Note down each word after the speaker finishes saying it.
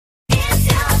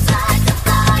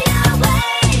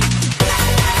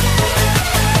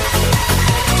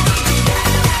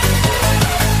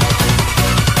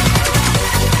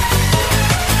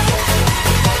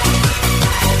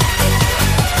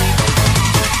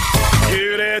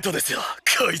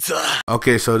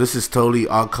Okay, so this is totally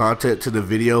on content to the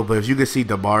video, but if you can see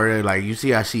Dimaria, like, you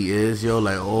see how she is, yo,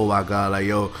 like, oh my god, like,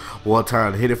 yo, one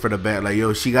time hit it from the back, like,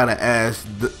 yo, she got an ass.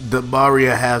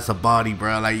 Dimaria has a body,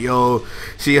 bro, like, yo,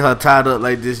 see her tied up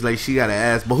like this, like, she got an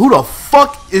ass. But who the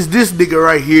fuck is this nigga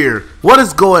right here? What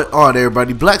is going on,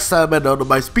 everybody? Black Sideman on the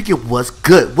mic speaking. What's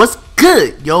good? What's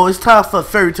good, yo? It's time for a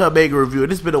Fairy Tail manga review,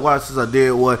 and it's been a while since I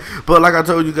did one, but like I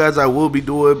told you guys, I will be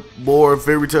doing more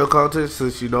Fairy Tail content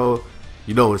since you know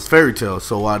it's Fairy Tail,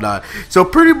 so why not? So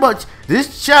pretty much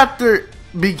this chapter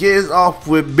begins off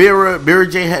with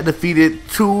Mirajane had defeated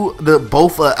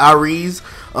both Irene's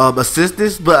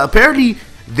assistants, but apparently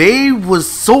they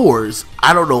was swords.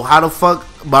 I don't know how the fuck.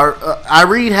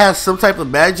 Irene has some type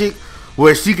of magic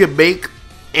where she can make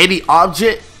any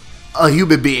object a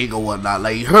human being or whatnot.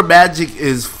 Like, her magic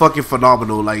is fucking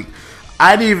phenomenal. Like,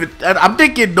 I'm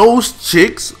thinking those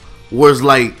chicks was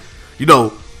like, you know,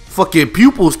 fucking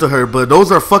pupils to her, but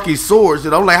those are fucking swords.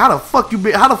 And I'm like, how the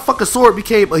fuck a sword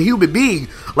became a human being?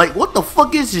 Like, what the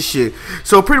fuck is this shit?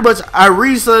 So pretty much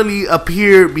Irene suddenly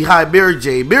appeared behind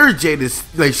Mirajane. Mirajane is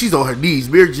like, she's on her knees.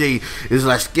 Mirajane is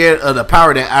like scared of the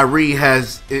power that Irene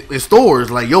has in stores.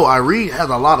 Like, yo, Irene has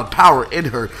a lot of power in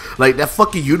her. Like that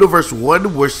fucking universe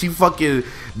 1 where she fucking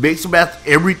makes math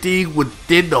everything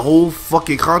within the whole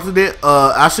fucking continent,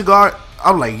 Asgard.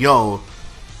 I'm like, yo,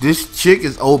 this chick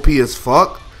is OP as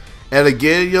fuck. And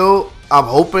again, yo, I'm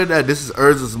hoping that this is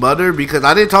Urza's mother, because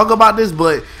I didn't talk about this,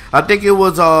 but I think it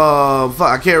was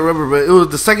I can't remember, but it was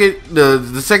the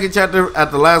second chapter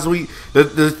at the last week,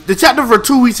 the chapter for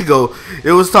 2 weeks ago.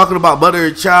 It was talking about mother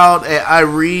and child, and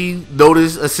Irene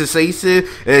noticed a sensation,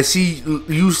 and she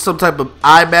used some type of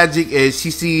eye magic, and she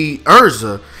see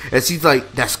Urza, and she's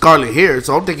like, that scarlet hair.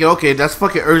 So I'm thinking, okay, that's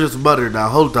fucking Urza's mother. Now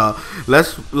hold on,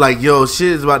 let's, like, yo, shit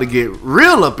is about to get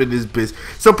real up in this bitch.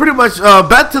 So pretty much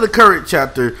back to the current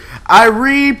chapter.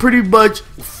 Irene pretty much,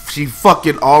 she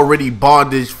fucking already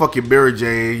bondage fucking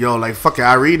Mirajane, yo. Like, fucking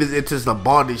Irene is into some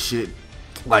bondage shit.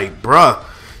 Like, bruh,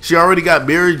 she already got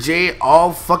Mirajane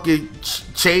all fucking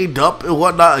chained up and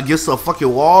whatnot against a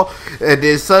fucking wall, and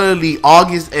then suddenly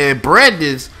August and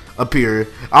Brandish appear.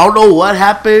 I don't know what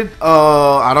happened.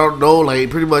 I don't know. Like,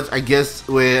 pretty much, I guess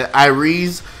when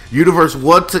Irene's Universe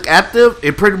 1 took active,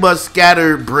 it pretty much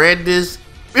scattered Brandish.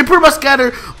 It pretty much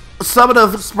scattered some of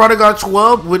the Spriggan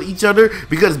 12 with each other,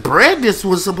 because Brandish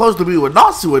was supposed to be with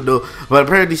Natsu, though, but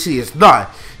apparently she is not.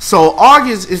 So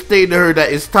August is stating to her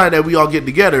that it's time that we all get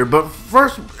together. But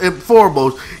first and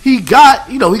foremost, he got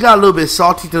a little bit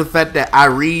salty to the fact that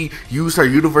Irene used her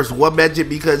Universe 1 magic,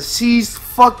 because she's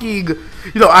fucking,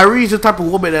 Irene's the type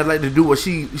of woman that like to do what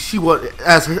she want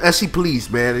as she please,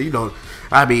 man.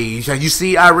 I mean, you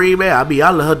see Irene, man, I mean,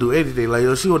 I let her do anything. Like,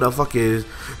 yo, she wanna fucking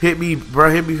hit me, bro,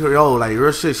 yo, like,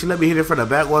 real shit. She let me hit it from the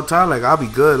back one time, like, I'll be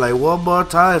good. Like, one more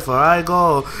time for I ain't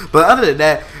gone. But other than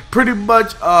that, pretty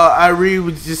much, Irene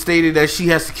was just stating that she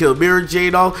has to kill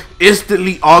Mirajane off.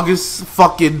 Instantly, August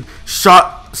fucking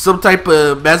shot some type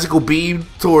of magical beam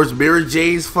towards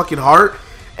Mirajane's fucking heart,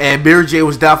 and Mirajane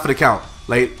was down for the count.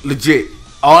 Like, legit.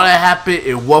 All that happened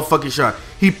in one fucking shot.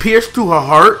 He pierced through her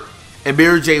heart, and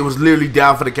Mirajane was literally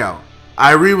down for the count.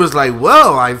 Irene was like,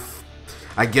 well,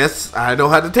 I guess I don't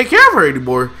have to take care of her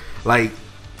anymore. Like,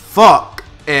 fuck.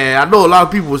 And I know a lot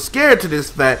of people were scared to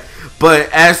this fact, but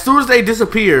as soon as they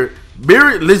disappeared,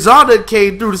 Lizana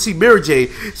came through to see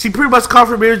Mirajane. She pretty much called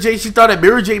for Mirajane. She thought that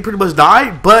Mirajane pretty much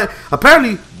died, but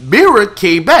apparently Mira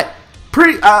came back.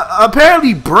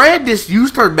 Apparently Brandish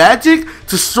used her magic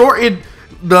to shorten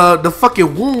the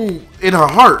fucking wound in her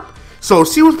heart. So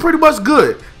she was pretty much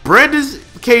good. Brandish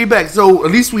came back, so at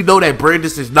least we know that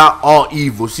Brandish is not all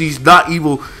evil. She's not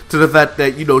evil to the fact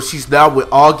that, she's now with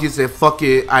August and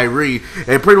fucking Irene,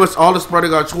 and pretty much all the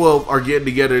Spriggan 12 are getting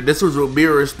together. And this was what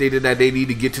Mira stated that they need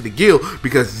to get to the guild,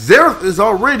 because Zereth is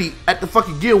already at the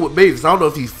fucking guild with Mavis. I don't know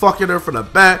if he's fucking her from the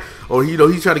back, or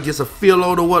he's trying to get some feel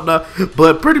on or whatnot,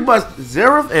 but pretty much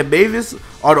Zereth and Mavis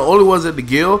are the only ones at the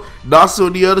guild. Natsu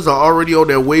and the others are already on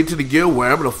their way to the guild,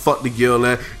 where I'm gonna fuck the guild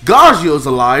at. Gagio's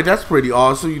alive, that's pretty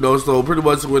awesome, so pretty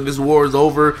much when this war is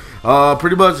over,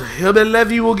 pretty much him and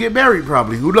Levy will get married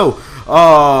probably, who knows.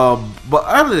 But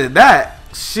other than that,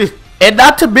 shit. And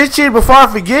not to mention, before I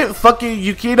forget, fucking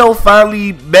Yukino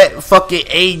finally met fucking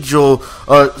Angel,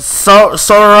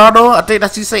 Sorano, I think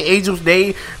that's how you say Angel's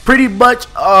name. Pretty much,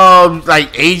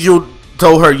 like, Angel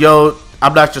told her, yo,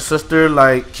 I'm not your sister,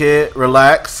 like, kid,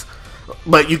 relax.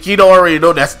 But Yukino already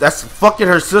know that's fucking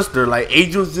her sister. Like,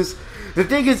 Angel's just, the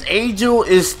thing is, Angel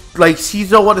is, like, she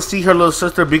don't want to see her little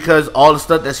sister because all the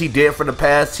stuff that she did from the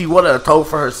past. She want to atone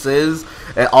for her sins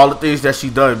and all the things that she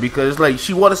done, because, like,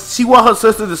 she want her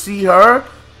sister to see her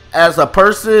as a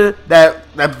person that's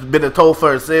been atonement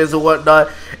for her sins and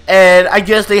whatnot. And I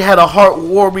guess they had a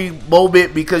heartwarming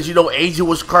moment because, you know, Angel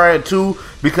was crying too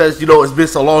because, you know, it's been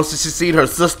so long since she's seen her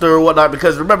sister or whatnot.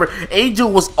 Because remember, Angel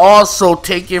was also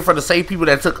taken from the same people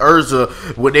that took Urza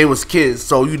when they was kids.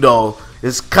 So, you know,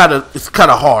 it's kind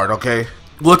of hard, okay?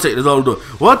 We'll take this all.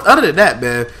 Well, other than that,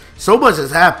 man, so much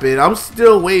has happened. I'm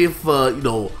still waiting for, you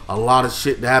know, a lot of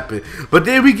shit to happen. But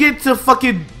then we get to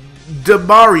fucking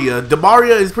Dimaria.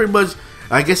 Dimaria is pretty much,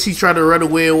 I guess he's trying to run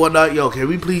away and whatnot. Yo, can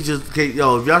we please just,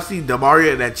 yo, if y'all see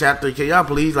Dimaria in that chapter, can y'all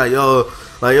please, like, yo,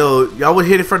 y'all would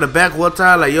hit it from the back one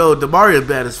time, like, yo, Dimaria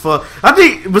bad as fuck. I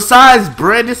think besides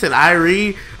Brandish and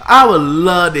Irene, I would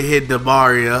love to hit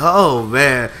Dimaria. Oh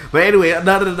man. But anyway,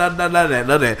 none of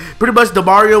that. Pretty much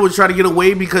Dimaria was trying to get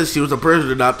away because she was a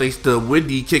prisoner now, thanks to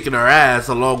Wendy kicking her ass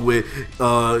along with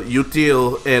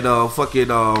Util and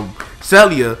fucking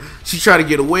Celia. She's trying to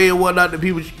get away and whatnot.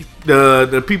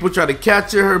 The people trying to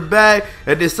capture her back,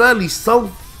 and then suddenly some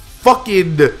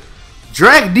fucking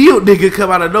Dragneel nigga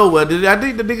come out of nowhere. I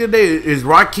think the nigga name is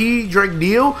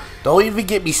Dragneel. Don't even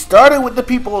get me started with the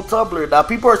people on Tumblr. Now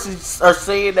people are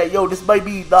saying that, yo, this might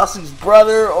be Nasu's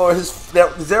brother or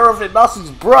Zeref and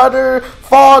Nasu's brother,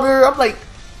 father. I'm like,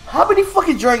 how many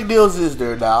fucking Dragneels is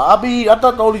there now? I mean, I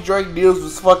thought the only Dragneels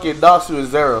was fucking Nasu and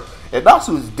Zeref, and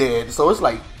Nasu is dead. So it's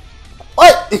like,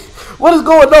 what? What is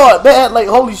going on, man? Like,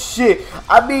 holy shit.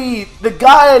 I mean, the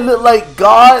guy looked like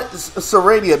God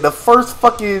Serenia, the first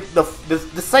fucking, the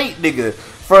saint nigga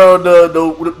from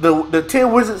the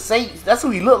 10 Wizard Saints. That's who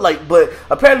he looked like, but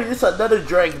apparently it's another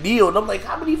Dragneel, and I'm like,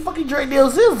 how many fucking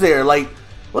Dragneels is there? Like,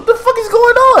 what the fuck is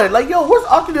going on? Like, yo, where's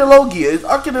Archaeologia? Is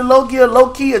Archaeologia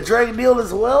low-key a Dragneel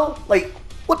as well? Like,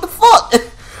 what the fuck?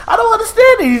 I don't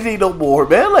understand anything no more,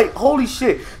 man. Like, holy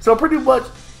shit. So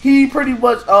he pretty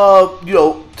much, you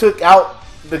know, took out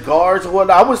the guards or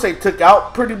whatnot. I wouldn't say took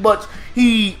out, pretty much,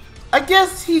 I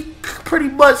guess he pretty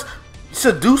much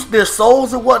seduced their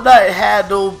souls and whatnot and had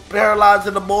them paralyzed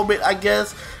in the moment, I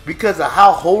guess, because of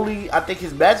how holy I think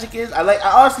his magic is. I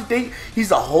honestly think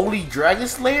he's a holy dragon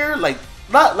slayer, like,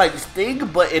 not like Sting,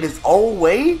 but in his own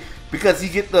way, because he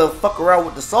get to fuck around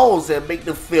with the souls and make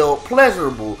them feel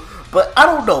pleasurable. But I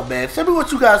don't know, man. Tell me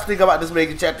what you guys think about this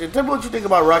mega chapter. Tell me what you think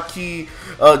about Rocky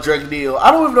Dragneel.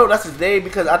 I don't even know if that's his name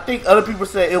because I think other people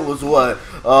said it was what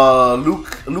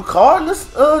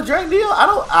Lucarless Dragneel.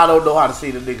 I don't know how to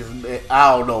say the nigga's name.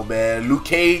 I don't know, man. Luke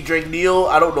Dragneel.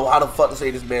 I don't know how the fuck to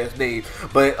say this man's name.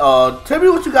 But tell me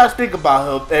what you guys think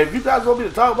about him. And if you guys want me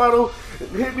to talk about him,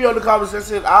 hit me on the comment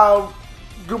section. I'll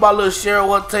do my little share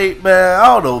one tape, man. I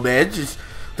don't know, man. Just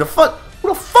the fuck. Who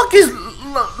the fuck is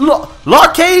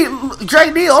Lord K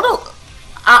Dragneel?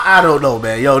 I don't know,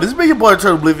 man. Yo, this big boy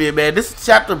turned Oblivion, man. This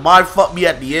chapter mind fucked me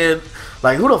at the end.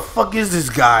 Like, who the fuck is this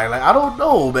guy? Like, I don't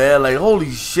know, man. Like, holy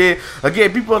shit.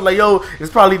 Again, people are like, yo, it's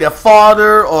probably their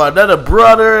father or another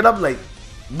brother, and I'm like,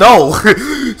 no.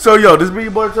 So, yo, this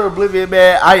big boy turned Oblivion,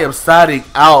 man. I am signing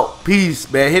out.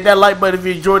 Peace, man. Hit that like button if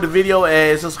you enjoyed the video,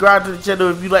 and subscribe to the channel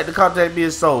if you like to contact me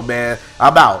and so, man.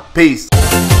 I'm out. Peace.